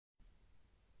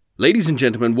Ladies and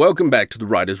gentlemen, welcome back to the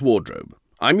Writer's Wardrobe.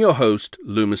 I'm your host,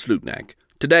 Loomis Lutnak.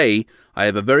 Today, I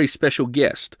have a very special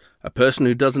guest, a person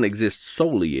who doesn't exist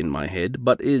solely in my head,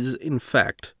 but is, in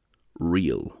fact,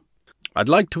 real. I'd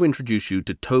like to introduce you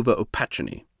to Tova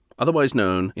Opatrny, otherwise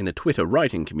known in the Twitter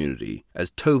writing community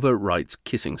as Tova Writes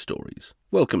Kissing Stories.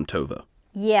 Welcome, Tova.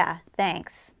 Yeah,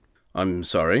 thanks. I'm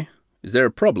sorry. Is there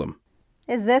a problem?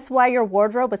 Is this why your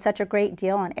wardrobe was such a great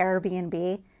deal on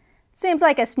Airbnb? Seems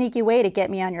like a sneaky way to get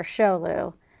me on your show,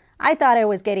 Lou. I thought I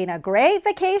was getting a great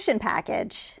vacation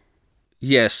package.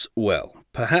 Yes, well,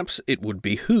 perhaps it would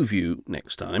behoove you,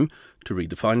 next time, to read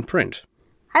the fine print.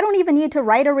 I don't even need to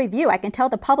write a review. I can tell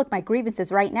the public my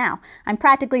grievances right now. I'm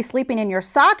practically sleeping in your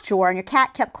sock drawer and your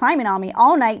cat kept climbing on me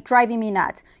all night, driving me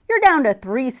nuts. You're down to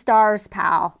 3 stars,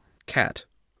 pal. Cat?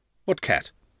 What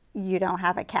cat? You don't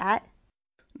have a cat?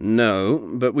 No,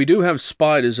 but we do have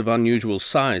spiders of unusual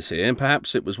size here.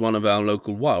 Perhaps it was one of our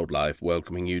local wildlife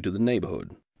welcoming you to the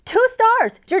neighborhood. 2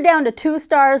 stars! You're down to 2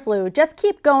 stars, Lou. Just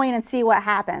keep going and see what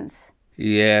happens.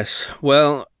 Yes,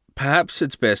 well, perhaps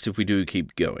it's best if we do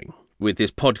keep going. With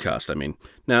this podcast, I mean.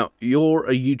 Now, you're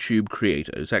a YouTube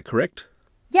creator, is that correct?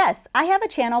 Yes, I have a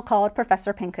channel called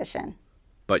Professor Pincushion.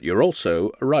 But you're also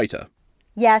a writer.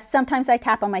 Yes, sometimes I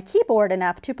tap on my keyboard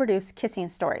enough to produce kissing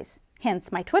stories,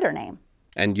 hence my Twitter name.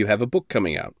 And you have a book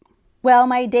coming out. Well,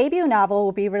 my debut novel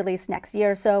will be released next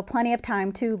year, so plenty of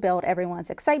time to build everyone's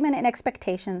excitement and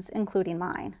expectations, including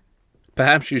mine.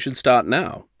 Perhaps you should start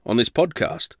now, on this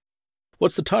podcast.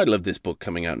 What's the title of this book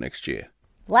coming out next year?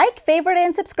 Like, favorite,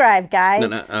 and subscribe, guys.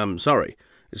 No, sorry.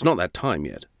 It's not that time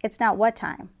yet. It's not what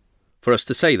time? For us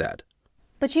to say that.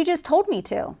 But you just told me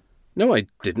to. No, I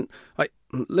didn't.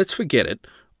 Let's forget it.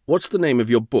 What's the name of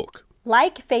your book?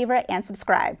 Like, favorite, and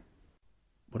subscribe.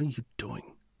 What are you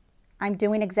doing? I'm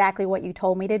doing exactly what you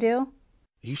told me to do. Are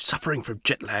you suffering from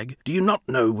jet lag? Do you not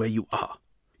know where you are?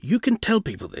 You can tell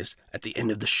people this at the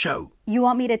end of the show. You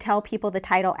want me to tell people the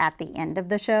title at the end of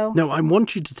the show? No, I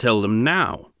want you to tell them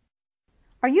now.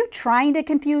 Are you trying to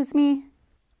confuse me?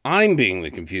 I'm being the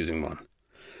confusing one.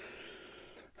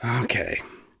 Okay.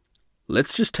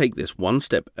 Let's just take this one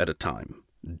step at a time.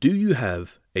 Do you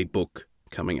have a book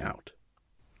coming out?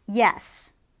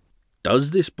 Yes.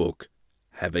 Does this book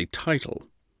have a title?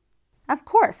 Of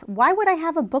course. Why would I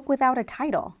have a book without a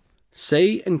title?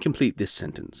 Say and complete this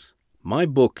sentence. My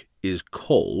book is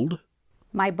called...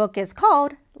 My book is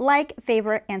called Like,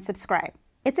 Favorite, and Subscribe.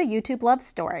 It's a YouTube love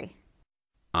story.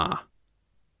 Ah.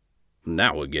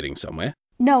 Now we're getting somewhere.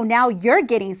 No, now you're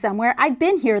getting somewhere. I've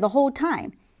been here the whole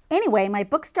time. Anyway, my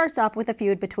book starts off with a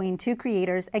feud between 2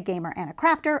 creators, a gamer and a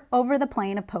crafter, over the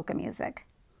playing of polka music.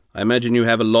 I imagine you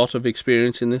have a lot of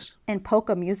experience in this? In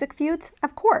polka music feuds?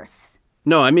 Of course.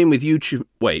 No, I mean with YouTube.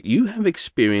 Wait, you have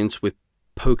experience with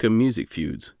polka music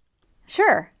feuds?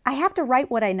 Sure. I have to write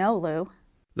what I know, Lou.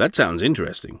 That sounds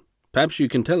interesting. Perhaps you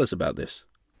can tell us about this.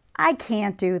 I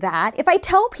can't do that. If I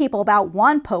tell people about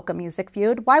one polka music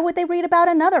feud, why would they read about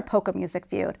another polka music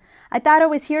feud? I thought I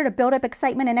was here to build up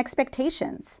excitement and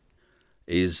expectations.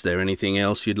 Is there anything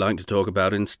else you'd like to talk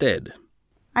about instead?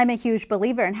 I'm a huge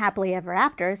believer in happily ever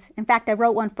afters. In fact, I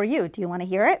wrote one for you. Do you want to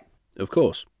hear it? Of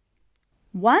course.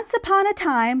 Once upon a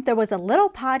time, there was a little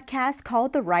podcast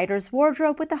called The Writer's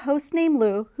Wardrobe with a host named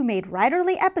Lou who made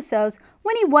writerly episodes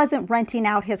when he wasn't renting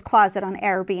out his closet on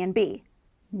Airbnb.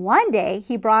 One day,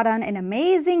 he brought on an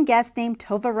amazing guest named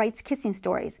Tova Writes Kissing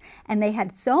Stories, and they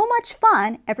had so much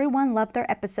fun, everyone loved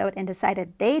their episode and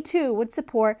decided they too would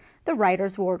support The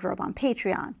Writer's Wardrobe on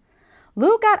Patreon.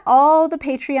 Lou got all the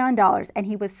Patreon dollars, and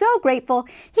he was so grateful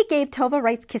he gave Tova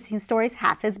Writes Kissing Stories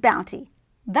half his bounty.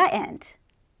 The end.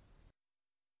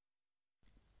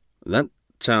 That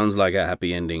sounds like a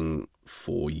happy ending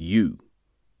for you.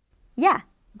 Yeah,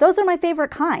 those are my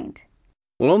favorite kind.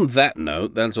 Well, on that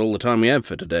note, that's all the time we have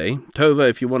for today. Tova,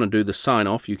 if you want to do the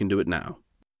sign-off, you can do it now.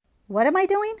 What am I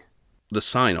doing? The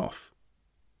sign-off.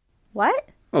 What?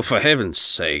 Oh, for heaven's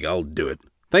sake, I'll do it.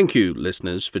 Thank you,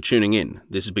 listeners, for tuning in.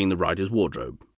 This has been The Writer's Wardrobe.